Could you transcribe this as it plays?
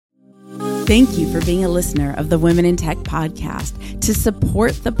Thank you for being a listener of the Women in Tech podcast. To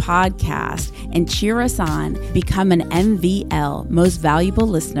support the podcast and cheer us on, become an MVL, Most Valuable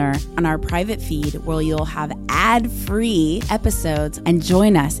Listener, on our private feed where you'll have ad-free episodes and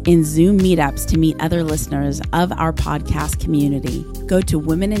join us in Zoom meetups to meet other listeners of our podcast community. Go to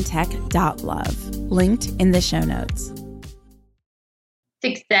womenintech.love, linked in the show notes.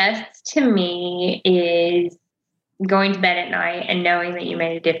 Success to me is going to bed at night and knowing that you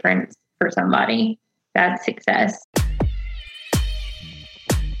made a difference for somebody. That's success.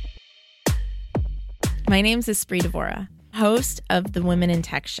 My name's Espree Devora, host of the Women in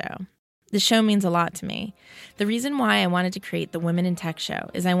Tech Show. The show means a lot to me. The reason why I wanted to create the Women in Tech Show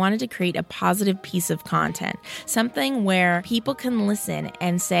is I wanted to create a positive piece of content, something where people can listen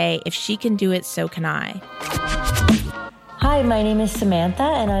and say, if she can do it, so can I. Hi, my name is Samantha,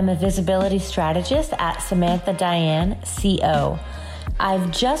 and I'm a visibility strategist at Samantha Diane CO.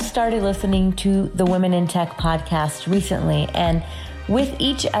 I've just started listening to the Women in Tech podcast recently, and with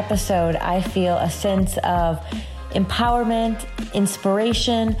each episode, I feel a sense of empowerment,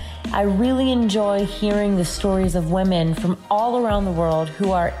 inspiration. I really enjoy hearing the stories of women from all around the world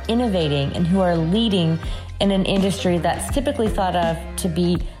who are innovating and who are leading in an industry that's typically thought of to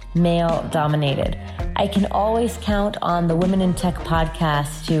be male-dominated. I can always count on the Women in Tech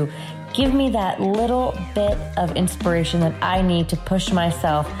podcast to give me that little bit of inspiration that I need to push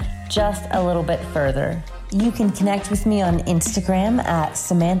myself just a little bit further. You can connect with me on Instagram at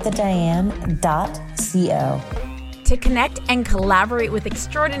samanthadiane.co. To connect and collaborate with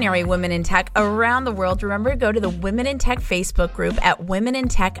extraordinary women in tech around the world, remember to go to the Women in Tech Facebook group at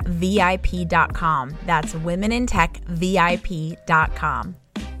womenintechvip.com. That's womenintechvip.com.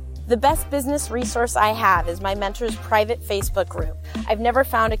 The best business resource I have is my mentor's private Facebook group. I've never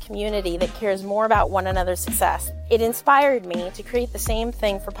found a community that cares more about one another's success. It inspired me to create the same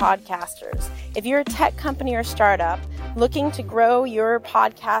thing for podcasters. If you're a tech company or startup looking to grow your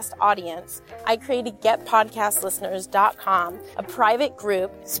podcast audience, I created getpodcastlisteners.com, a private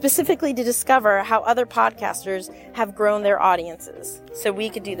group specifically to discover how other podcasters have grown their audiences, so we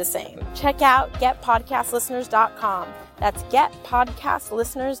could do the same. Check out getpodcastlisteners.com. That's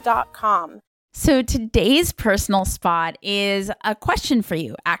getpodcastlisteners.com. So today's personal spot is a question for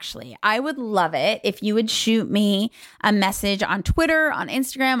you, actually. I would love it if you would shoot me a message on Twitter, on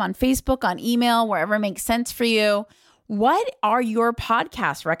Instagram, on Facebook, on email, wherever it makes sense for you. What are your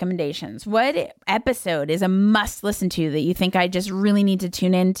podcast recommendations? What episode is a must listen to that you think I just really need to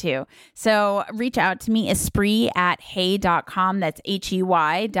tune into? So reach out to me, Espree at hey.com. That's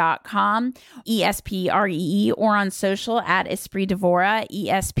HEY.com, ESPREE, or on social at Espree Devora,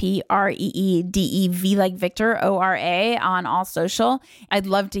 ESPREEDEV like Victor, ORA on all social. I'd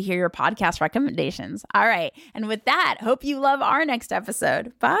love to hear your podcast recommendations. All right. And with that, hope you love our next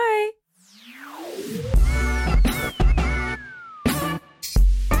episode. Bye.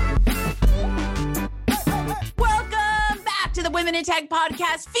 To the Women in Tech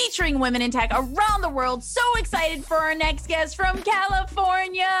podcast featuring women in tech around the world. So excited for our next guest from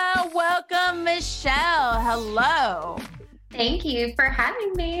California. Welcome, Michelle. Hello. Thank you for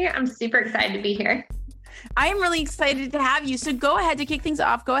having me. I'm super excited to be here. I'm really excited to have you. So go ahead to kick things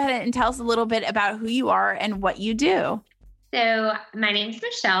off. Go ahead and tell us a little bit about who you are and what you do. So my name's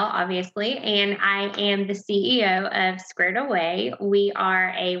Michelle, obviously, and I am the CEO of Squared Away. We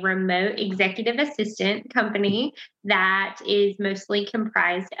are a remote executive assistant company that is mostly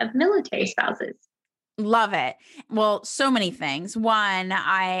comprised of military spouses. Love it. Well, so many things. One,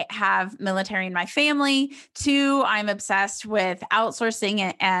 I have military in my family. Two, I'm obsessed with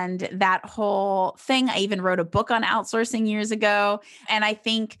outsourcing and that whole thing. I even wrote a book on outsourcing years ago. And I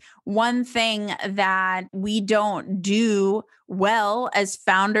think one thing that we don't do well as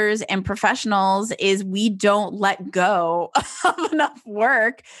founders and professionals is we don't let go of enough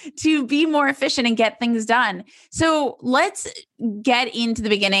work to be more efficient and get things done. So let's get into the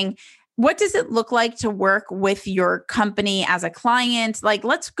beginning. What does it look like to work with your company as a client? Like,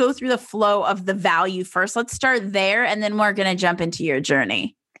 let's go through the flow of the value first. Let's start there, and then we're going to jump into your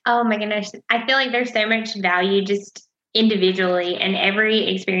journey. Oh my goodness. I feel like there's so much value just individually, and every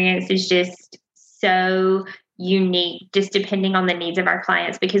experience is just so unique, just depending on the needs of our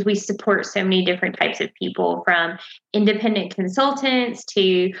clients, because we support so many different types of people, from independent consultants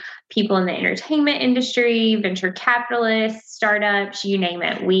to people in the entertainment industry, venture capitalists, startups, you name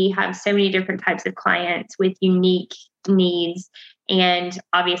it. We have so many different types of clients with unique needs. And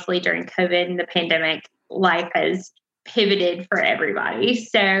obviously during COVID and the pandemic, life has pivoted for everybody.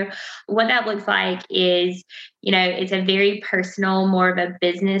 So what that looks like is, it's a very personal, more of a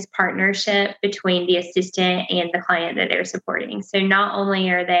business partnership between the assistant and the client that they're supporting. So not only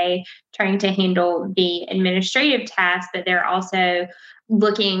are they trying to handle the administrative tasks, but they're also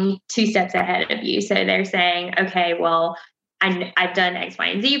looking 2 steps ahead of you. So they're saying, okay, well, I've done X, Y,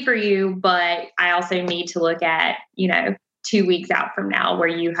 and Z for you, but I also need to look at, 2 weeks out from now where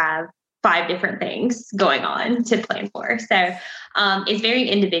you have 5 different things going on to plan for. So it's very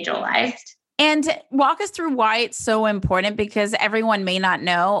individualized. And walk us through why it's so important, because everyone may not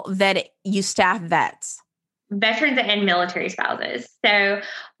know that you staff vets. Veterans and military spouses. So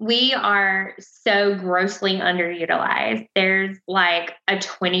we are so grossly underutilized. There's like a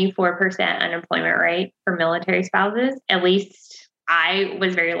 24% unemployment rate for military spouses. At least I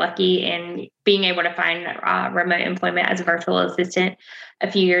was very lucky in being able to find remote employment as a virtual assistant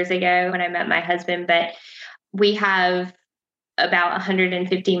a few years ago when I met my husband. But we have about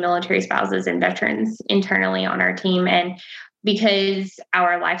 150 military spouses and veterans internally on our team. And because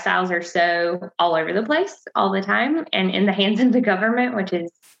our lifestyles are so all over the place all the time and in the hands of the government, which is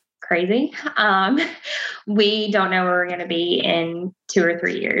crazy, we don't know where we're going to be in 2 or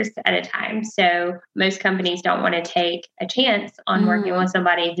 3 years at a time. So most companies don't want to take a chance on working with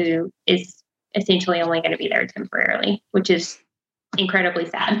somebody who is essentially only going to be there temporarily, which is incredibly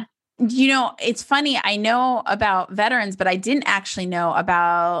sad. It's funny. I know about veterans, but I didn't actually know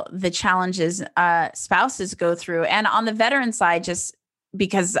about the challenges spouses go through. And on the veteran side, just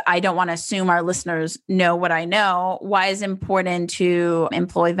because I don't want to assume our listeners know what I know, why is it important to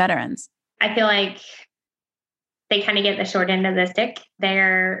employ veterans? I feel like they kind of get the short end of the stick.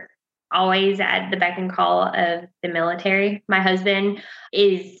 They're always at the beck and call of the military. My husband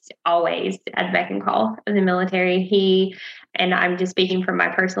is always at the beck and call of the military. And I'm just speaking from my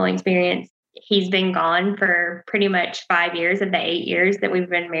personal experience, he's been gone for pretty much 5 years of the 8 years that we've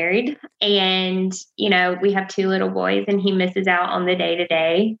been married. And, we have 2 little boys and he misses out on the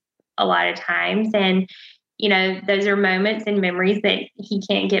day-to-day a lot of times. And, those are moments and memories that he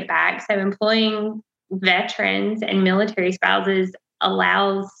can't get back. So employing veterans and military spouses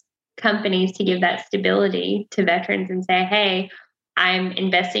allows companies to give that stability to veterans and say, hey, I'm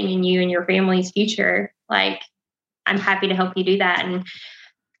investing in you and your family's future. Like, I'm happy to help you do that. And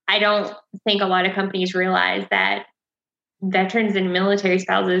I don't think a lot of companies realize that veterans and military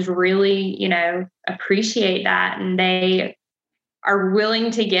spouses really, appreciate that. And they are willing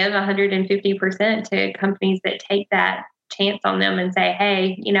to give 150% to companies that take that chance on them and say,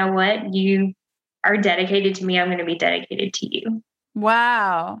 hey, you know what? You are dedicated to me. I'm going to be dedicated to you.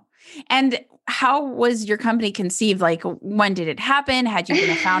 Wow. And how was your company conceived? Like, when did it happen? Had you been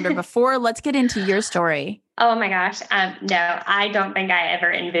a founder before? Let's get into your story. Oh my gosh. No, I don't think I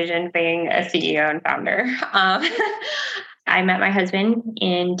ever envisioned being a CEO and founder. I met my husband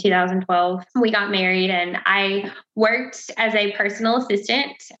in 2012. We got married and I worked as a personal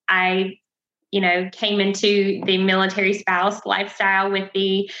assistant. I, came into the military spouse lifestyle with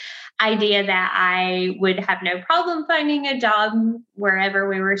the idea that I would have no problem finding a job wherever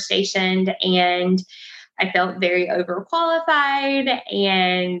we were stationed. And I felt very overqualified.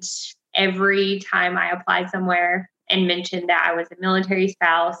 And every time I applied somewhere and mentioned that I was a military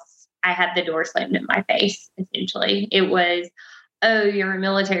spouse, I had the door slammed in my face, essentially. It was, oh, you're a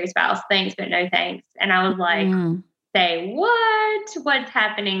military spouse. Thanks, but no thanks. And I was like, say, what? What's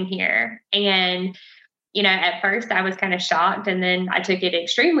happening here? And at first I was kind of shocked, and then I took it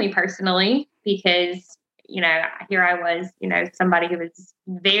extremely personally because, here I was, somebody who was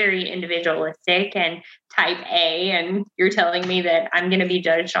very individualistic and type A, and you're telling me that I'm going to be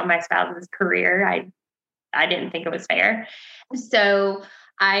judged on my spouse's career. I didn't think it was fair. So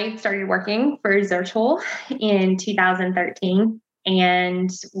I started working for Zirtual in 2013 and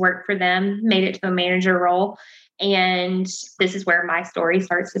worked for them, made it to a manager role. And this is where my story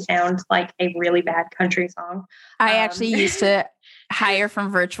starts to sound like a really bad country song. I actually used to hire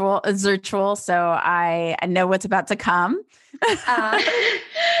from Zirtual, so I know what's about to come.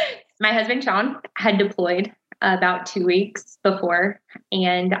 My husband, Sean, had deployed about 2 weeks before,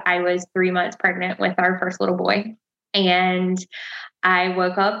 and I was 3 months pregnant with our first little boy. And I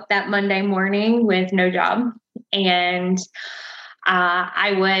woke up that Monday morning with no job. And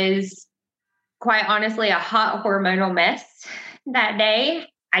I was quite honestly a hot hormonal mess that day.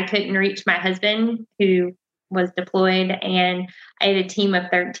 I couldn't reach my husband, who was deployed, and I had a team of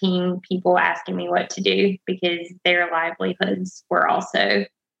 13 people asking me what to do because their livelihoods were also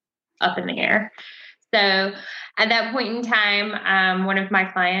up in the air. So at that point in time, one of my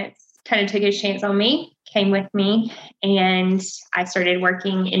clients kind of took his chance on me, came with me, and I started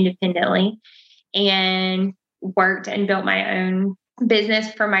working independently. And worked and built my own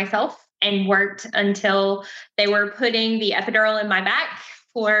business for myself and worked until they were putting the epidural in my back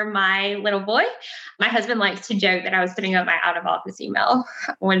for my little boy. My husband likes to joke that I was putting up my out of office email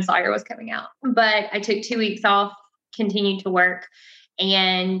when Sawyer was coming out. But I took 2 weeks off, continued to work.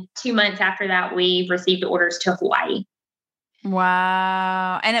 And 2 months after that, we received orders to Hawaii.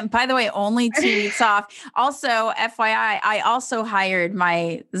 Wow. And by the way, only 2 weeks off. Also, FYI, I also hired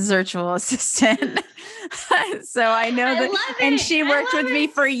my virtual assistant. So I know that, and she worked with me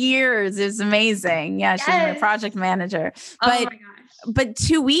for years. It's amazing. Yeah, she's my project manager. Oh my gosh. But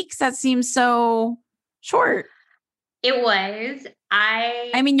 2 weeks, that seems so short. It was.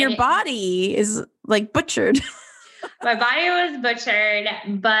 I mean, your body is like butchered. My body was butchered,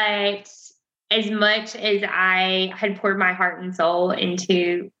 but as much as I had poured my heart and soul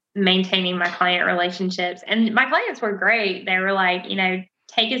into maintaining my client relationships, and my clients were great. They were like,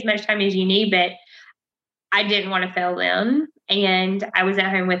 take as much time as you need, but I didn't want to fail them. And I was at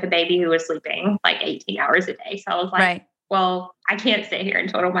home with a baby who was sleeping like 18 hours a day. So I was like, well, I can't sit here and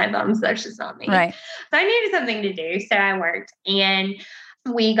twiddle my thumbs. That's just not me. Right. So I needed something to do. So I worked, and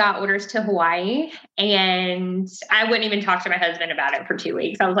we got orders to Hawaii, and I wouldn't even talk to my husband about it for 2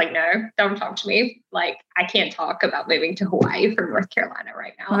 weeks. I was like, no, don't talk to me. Like, I can't talk about moving to Hawaii from North Carolina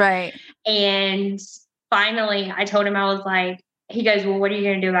right now. Right. And finally I told him, I was like, he goes, well, what are you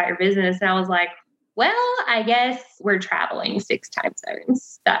going to do about your business? And I was like, well, I guess we're traveling 6 time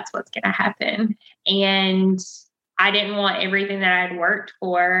zones. That's what's going to happen. And I didn't want everything that I'd worked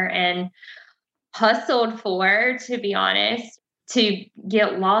for and hustled for, to be honest, to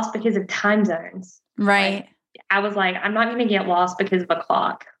get lost because of time zones. Right. Like, I was like, I'm not going to get lost because of a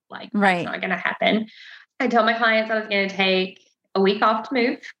clock. Like, right. It's not going to happen. I told my clients I was going to take a week off to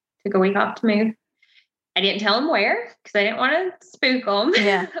move. Took a week off to move. I didn't tell them where because I didn't want to spook them.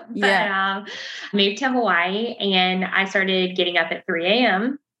 Yeah. But moved to Hawaii, and I started getting up at 3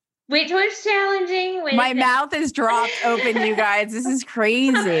 a.m., which was challenging. My mouth is dropped open, you guys. This is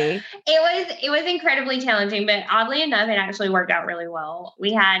crazy. It was incredibly challenging, but oddly enough, it actually worked out really well.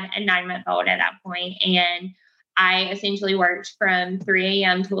 We had a 9-month-old at that point, and I essentially worked from 3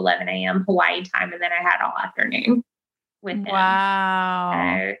 a.m. to 11 a.m. Hawaii time, and then I had all afternoon with him. Wow.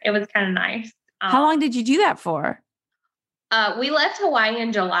 So it was kind of nice. How long did you do that for? We left Hawaii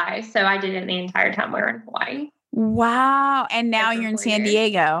in July, so I did it the entire time we were in Hawaii. Wow. And now you're in San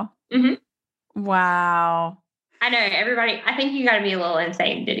Diego. Mm-hmm. Wow. I know everybody, I think you got to be a little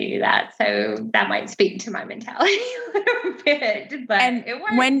insane to do that. So that might speak to my mentality a little bit, but it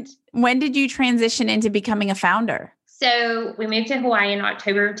worked. When did you transition into becoming a founder? So we moved to Hawaii in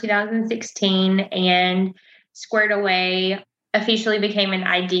October of 2016, and Squared Away officially became an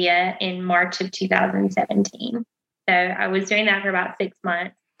idea in March of 2017. So I was doing that for about 6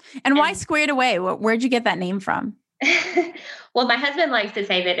 months. And why Squared Away? Where'd you get that name from? Well, my husband likes to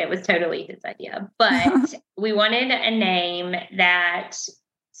say that it was totally his idea, but we wanted a name that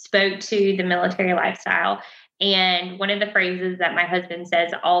spoke to the military lifestyle. And one of the phrases that my husband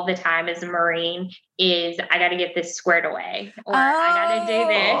says all the time as a Marine is, I got to get this squared away, or I got to do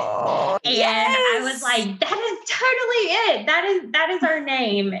this. And I was like, that is totally it. That is our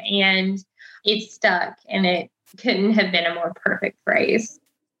name. And it stuck, and it couldn't have been a more perfect phrase.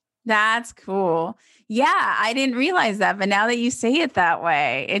 That's cool. Yeah, I didn't realize that, but now that you say it that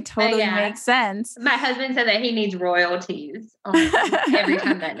way, it totally makes sense. My husband said that he needs royalties every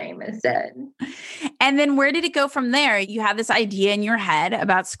time that name is said. And then where did it go from there? You had this idea in your head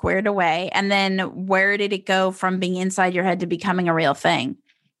about Squared Away, and then where did it go from being inside your head to becoming a real thing?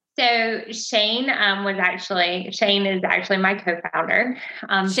 So Shane is actually my co-founder.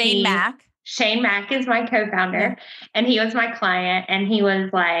 Shane Mack. Shane Mack is my co-founder, and he was my client, and he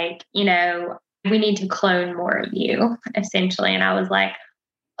was like, we need to clone more of you, essentially. And I was like,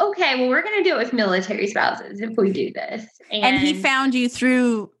 okay, well, we're going to do it with military spouses if we do this. And he found you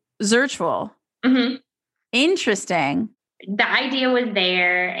through Zirtual. Mm-hmm. Interesting. The idea was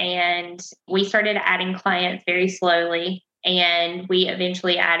there, and we started adding clients very slowly. And we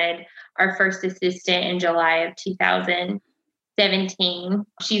eventually added our first assistant in July of 2017.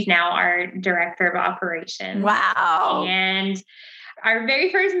 She's now our director of operations. Wow. And our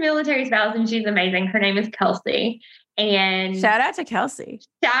very first military spouse, and she's amazing. Her name is Kelsey. And shout out to Kelsey.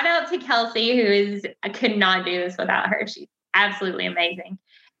 I could not do this without her. She's absolutely amazing.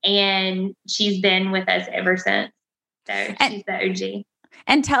 And she's been with us ever since. So she's the OG.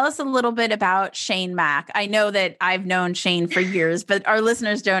 And tell us a little bit about Shane Mack. I know that I've known Shane for years, but our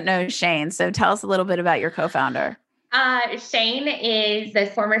listeners don't know Shane. So tell us a little bit about your co-founder. Shane is the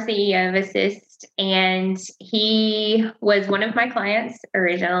former CEO of Assist and he was one of my clients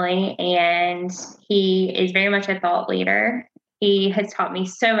originally, and he is very much a thought leader. He has taught me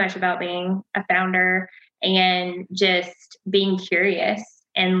so much about being a founder and just being curious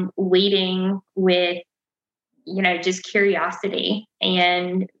and leading with, just curiosity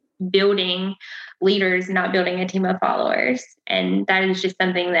and building leaders, not building a team of followers. And that is just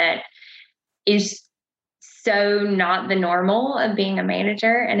something that is so not the normal of being a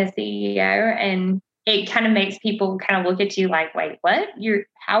manager and a CEO. And it kind of makes people kind of look at you like, wait, what?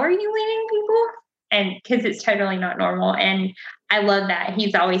 How are you leading people? And because it's totally not normal. And I love that.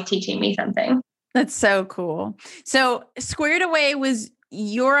 He's always teaching me something. That's so cool. So Squared Away was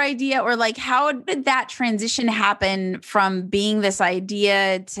your idea, or like, how did that transition happen from being this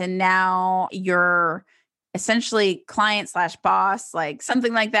idea to now your essentially client / boss, like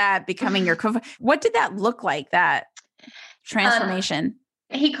something like that, becoming your what did that look like, that transformation?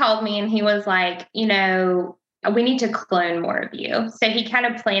 He called me and he was like, we need to clone more of you. So he kind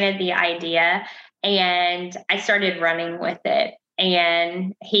of planted the idea and I started running with it.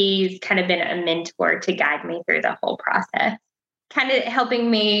 And he's kind of been a mentor to guide me through the whole process, kind of helping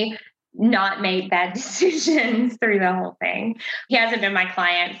me not make bad decisions through the whole thing. He hasn't been my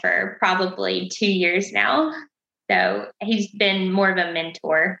client for probably 2 years now. So he's been more of a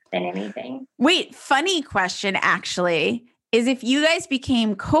mentor than anything. Wait, funny question actually, is if you guys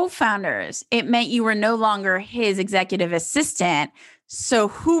became co-founders, it meant you were no longer his executive assistant. So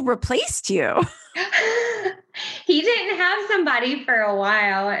who replaced you? He didn't have somebody for a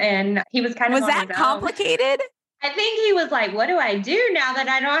while, and he was kind of Was that complicated? I think he was like, what do I do now that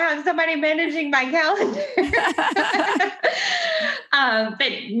I don't have somebody managing my calendar?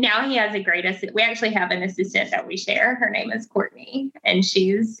 But now he has a great assistant. We actually have an assistant that we share. Her name is Courtney, and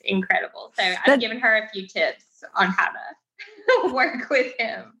she's incredible. So I've given her a few tips on how to work with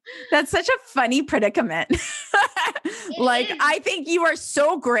him. That's such a funny predicament. I think you are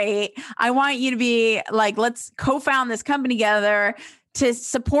so great. I want you to be like, let's co-found this company together to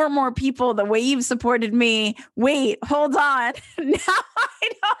support more people the way you've supported me. Wait, hold on. Now I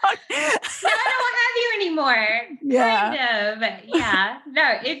don't have you anymore. Yeah. Kind of. Yeah.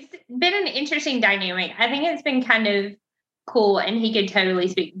 No, it's been an interesting dynamic. I think it's been kind of cool, and he could totally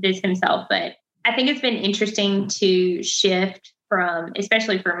speak this himself, but I think it's been interesting to shift from,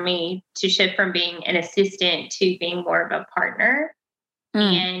 especially for me, to shift from being an assistant to being more of a partner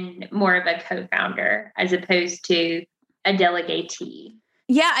and more of a co-founder as opposed to a delegatee.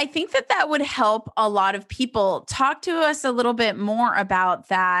 Yeah, I think that would help a lot of people. Talk to us a little bit more about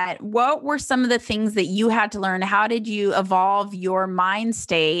that. What were some of the things that you had to learn? How did you evolve your mind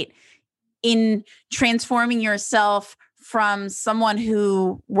state in transforming yourself from someone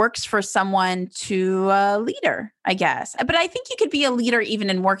who works for someone to a leader, I guess? But I think you could be a leader even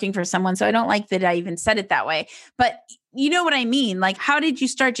in working for someone. So I don't like that I even said it that way. But you know what I mean? Like, how did you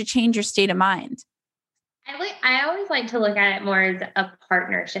start to change your state of mind? I always like to look at it more as a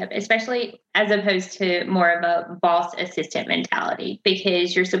partnership, especially as opposed to more of a boss assistant mentality,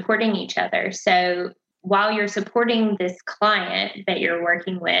 because you're supporting each other. So while you're supporting this client that you're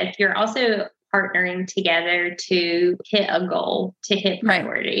working with, you're also partnering together to hit a goal, to hit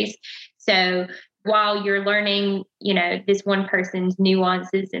priorities. So while you're learning, this one person's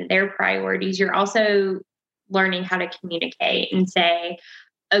nuances and their priorities, you're also learning how to communicate and say,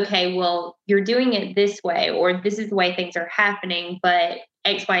 okay, well, you're doing it this way, or this is the way things are happening, but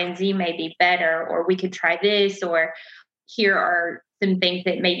X, Y, and Z may be better, or we could try this, or here are some things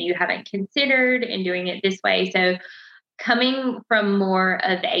that maybe you haven't considered and doing it this way. So coming from more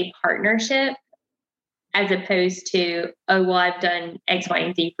of a partnership as opposed to, oh, well, I've done X, Y,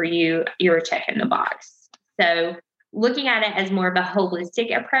 and Z for you, you're checking the box. So looking at it as more of a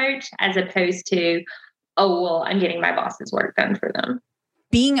holistic approach as opposed to, oh, well, I'm getting my boss's work done for them.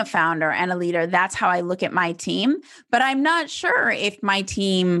 Being a founder and a leader, that's how I look at my team. But I'm not sure if my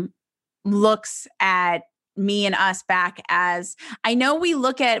team looks at me and us back as, I know we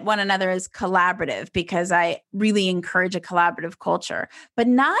look at one another as collaborative because I really encourage a collaborative culture, but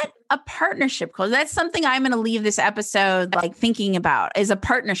not a partnership culture. That's something I'm going to leave this episode thinking about, is a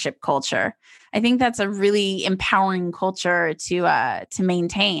partnership culture. I think that's a really empowering culture to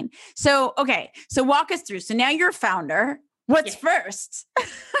maintain. So, okay. So walk us through. So now you're a founder. What's first?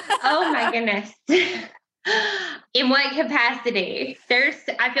 Oh my goodness. In what capacity?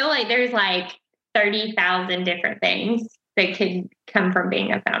 I feel like there's 30,000 different things that could come from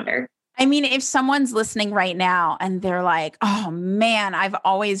being a founder. I mean, if someone's listening right now and they're like, oh man, I've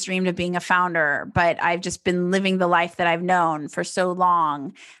always dreamed of being a founder, but I've just been living the life that I've known for so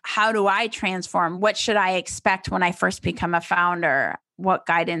long. How do I transform? What should I expect when I first become a founder? What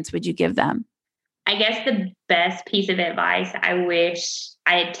guidance would you give them? I guess the best piece of advice I wish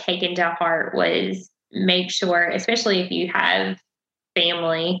I had taken to heart was make sure, especially if you have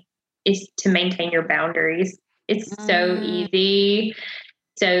family, is to maintain your boundaries. It's so easy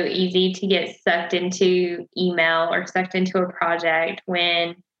to get sucked into email or sucked into a project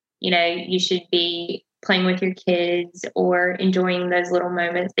when, you should be playing with your kids or enjoying those little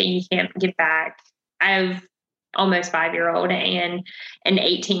moments that you can't get back. I have almost 5-year-old and an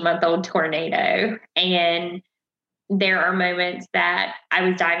 18-month-old tornado. And there are moments that I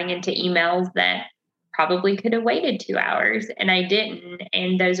was diving into emails that probably could have waited 2 hours and I didn't.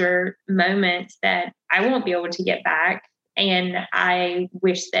 And those are moments that I won't be able to get back. And I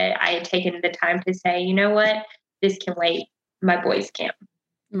wish that I had taken the time to say, you know what, this can wait. My boys can't.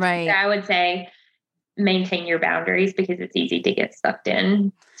 Right. So I would say maintain your boundaries because it's easy to get sucked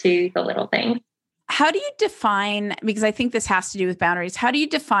in to the little things. How do you define, because I think this has to do with boundaries, how do you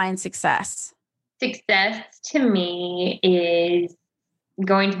define success? Success to me is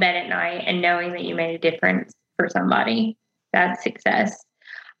going to bed at night and knowing that you made a difference for somebody. That's success.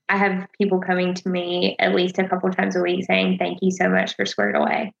 I have people coming to me at least a couple times a week saying, thank you so much for Squared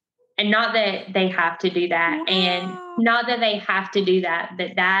Away. And not that they have to do that. Wow. And not that they have to do that,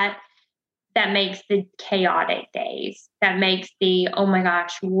 but that makes the chaotic days. That makes the, oh my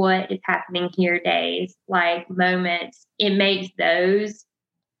gosh, what is happening here days, like moments. It makes those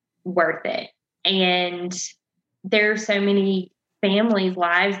worth it. And there are so many families'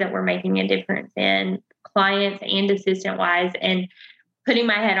 lives that we're making a difference in, clients and assistant wise, and putting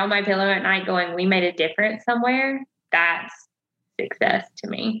my head on my pillow at night going, we made a difference somewhere. That's success to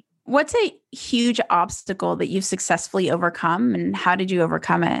me. What's a huge obstacle that you've successfully overcome, and how did you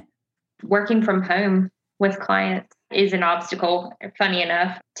overcome it? Working from home with clients is an obstacle. Funny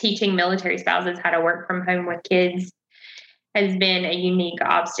enough, teaching military spouses how to work from home with kids has been a unique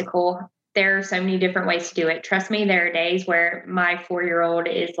obstacle. There are so many different ways to do it. Trust me, there are days where my 4-year-old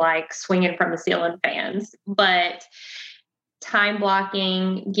is like swinging from the ceiling fans, but time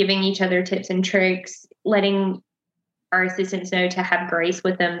blocking, giving each other tips and tricks, letting our assistants know to have grace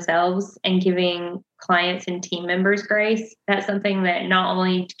with themselves and giving clients and team members grace. That's something that not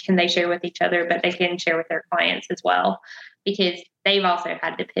only can they share with each other, but they can share with their clients as well, because they've also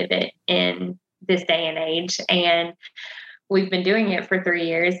had to pivot in this day and age. And we've been doing it for 3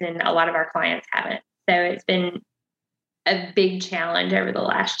 years and a lot of our clients haven't. So it's been a big challenge over the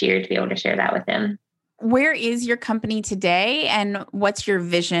last year to be able to share that with them. Where is your company today, and what's your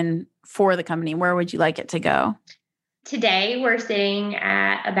vision for the company? Where would you like it to go? Today, we're sitting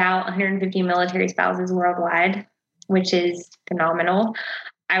at about 150 military spouses worldwide, which is phenomenal.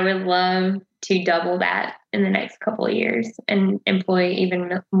 I would love to double that in the next couple of years and employ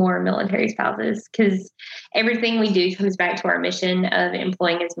even more military spouses, because everything we do comes back to our mission of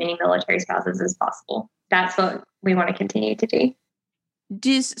employing as many military spouses as possible. That's what we want to continue to do.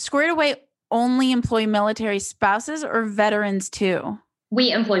 Does Squared Away only employ military spouses or veterans too?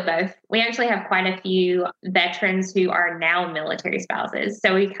 We employ both. We actually have quite a few veterans who are now military spouses.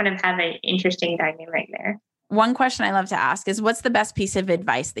 So we kind of have an interesting dynamic there. One question I love to ask is, what's the best piece of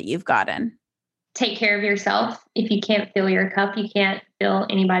advice that you've gotten? Take care of yourself. If you can't fill your cup, you can't fill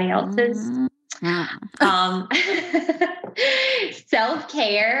anybody else's.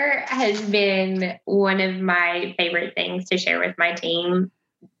 Self-care has been one of my favorite things to share with my team.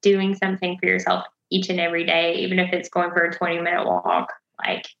 Doing something for yourself each and every day, even if it's going for a 20-minute walk,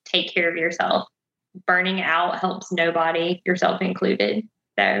 like take care of yourself. Burning out helps nobody, yourself included.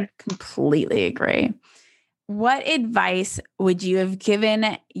 So completely agree. What advice would you have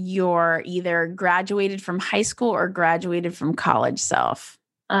given your either graduated from high school or graduated from college self?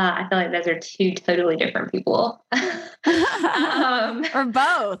 I feel like those are two totally different people. Or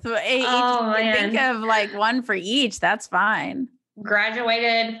both. Think of like one for each. That's fine.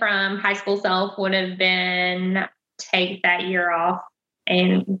 Graduated from high school self would have been take that year off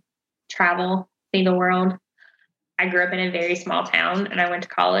and travel, see the world. I grew up in a very small town and I went to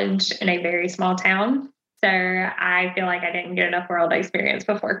college in a very small town. So I feel like I didn't get enough world experience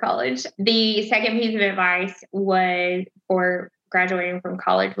before college. The second piece of advice was for graduating from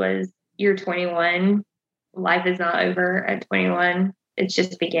college was, you're 21. Life is not over at 21. It's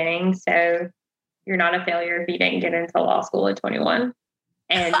just beginning. So you're not a failure if you didn't get into law school at 21.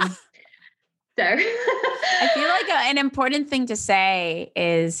 And so I feel like an important thing to say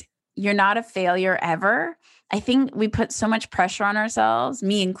is you're not a failure ever. I think we put so much pressure on ourselves,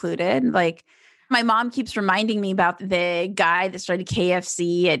 me included. Like my mom keeps reminding me about the guy that started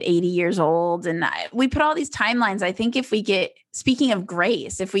KFC at 80 years old. And we put all these timelines. I think if we speaking of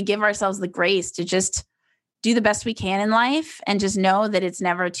grace, if we give ourselves the grace to just do the best we can in life and just know that it's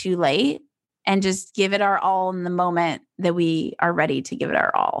never too late, and just give it our all in the moment that we are ready to give it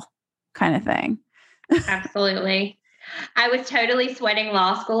our all kind of thing. Absolutely. I was totally sweating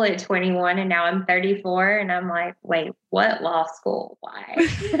law school at 21 and now I'm 34 and I'm like, wait, what law school? Why?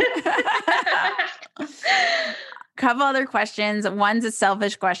 Couple other questions. One's a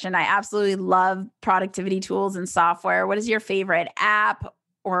selfish question. I absolutely love productivity tools and software. What is your favorite app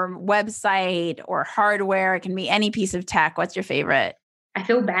or website or hardware? It can be any piece of tech. What's your favorite? I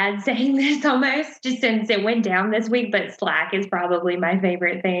feel bad saying this almost just since it went down this week, but Slack is probably my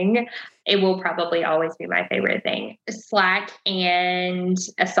favorite thing. It will probably always be my favorite thing. Slack and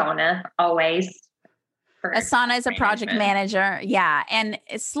Asana always. Asana is a project manager. Yeah. And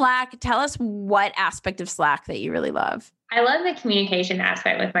Slack, tell us what aspect of Slack that you really love. I love the communication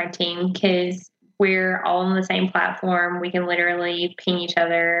aspect with my team because we're all on the same platform. We can literally ping each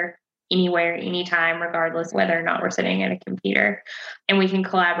other anywhere, anytime, regardless whether or not we're sitting at a computer. And we can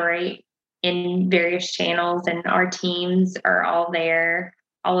collaborate in various channels, and our teams are all there.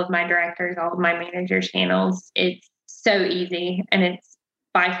 All of my directors, all of my manager channels. It's so easy, and it's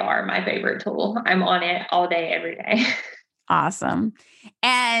by far my favorite tool. I'm on it all day, every day. Awesome.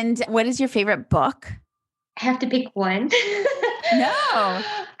 And what is your favorite book? I have to pick one. No.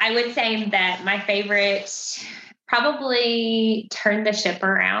 I would say that my favorite, probably Turn the Ship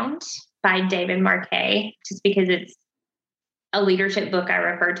Around by David Marquet, just because it's a leadership book I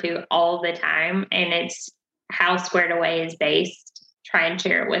refer to all the time. And it's how Squared Away is based. Try and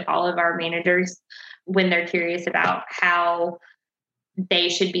share it with all of our managers when they're curious about how they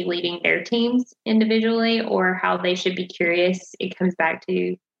should be leading their teams individually or how they should be curious. It comes back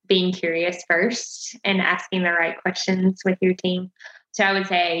to being curious first and asking the right questions with your team. So I would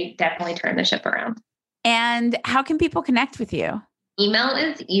say definitely Turn the Ship Around. And how can people connect with you? Email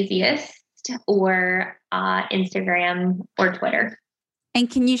is easiest, or Instagram or Twitter. And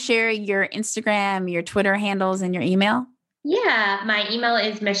can you share your Instagram, your Twitter handles, and your email? Yeah, my email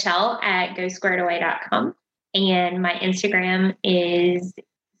is michelle@gosquaredaway.com. And my Instagram is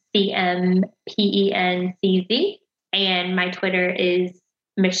CMPENCZ. And my Twitter is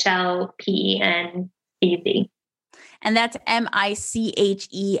Michelle PENCZ. And that's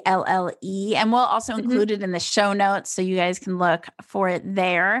MICHELLE. And we'll also include it in the show notes so you guys can look for it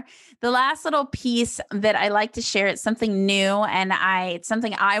there. The last little piece that I like to share, it's something new and it's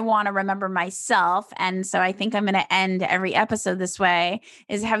something I want to remember myself. And so I think I'm going to end every episode this way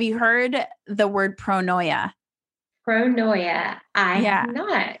is, have you heard the word pronoia? Pronoia. I have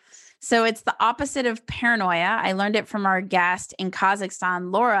not. So it's the opposite of paranoia. I learned it from our guest in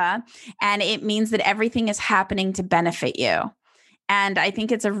Kazakhstan, Laura, and it means that everything is happening to benefit you. And I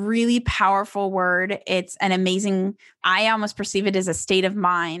think it's a really powerful word. It's an amazing, I almost perceive it as a state of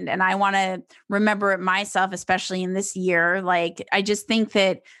mind. And I want to remember it myself, especially in this year. Like, I just think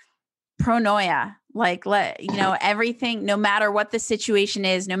that pronoia, everything, no matter what the situation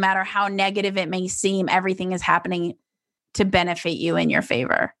is, no matter how negative it may seem, everything is happening to benefit you in your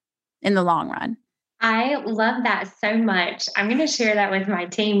favor in the long run. I love that so much. I'm going to share that with my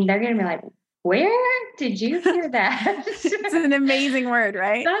team. They're going to be like, where did you hear that? It's an amazing word,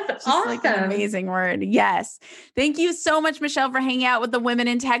 right? That's awesome. Like an amazing word. Yes. Thank you so much, Michelle, for hanging out with the Women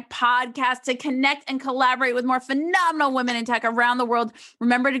in Tech podcast. To connect and collaborate with more phenomenal women in tech around the world,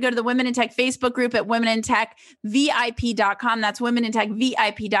 remember to go to the Women in Tech Facebook group at womenintechvip.com. That's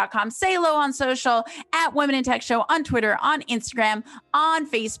womenintechvip.com. Say hello on social at Women in Tech Show on Twitter, on Instagram, on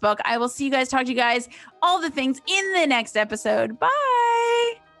Facebook. I will see you guys, talk to you guys, all the things in the next episode. Bye.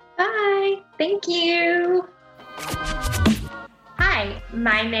 Bye. Thank you. Hi,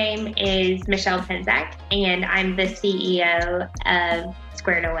 my name is Michelle Penzak, and I'm the CEO of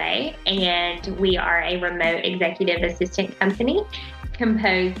Squared Away, and we are a remote executive assistant company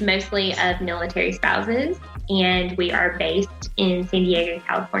composed mostly of military spouses, and we are based in San Diego,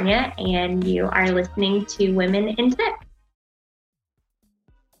 California, and you are listening to Women in Tech.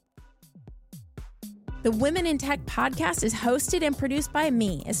 The Women in Tech podcast is hosted and produced by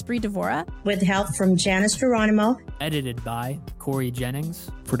me, Esprit Devora, with help from Janice Geronimo. Edited by Corey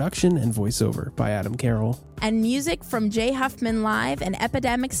Jennings. Production and voiceover by Adam Carroll. And music from Jay Huffman Live and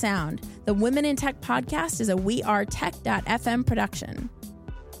Epidemic Sound. The Women in Tech podcast is a wearetech.fm production.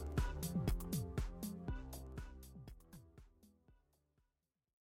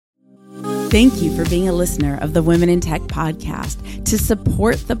 Thank you for being a listener of the Women in Tech podcast. To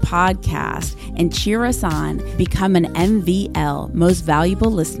support the podcast and cheer us on, become an MVL, Most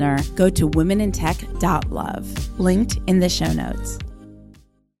Valuable Listener, go to womenintech.love, linked in the show notes.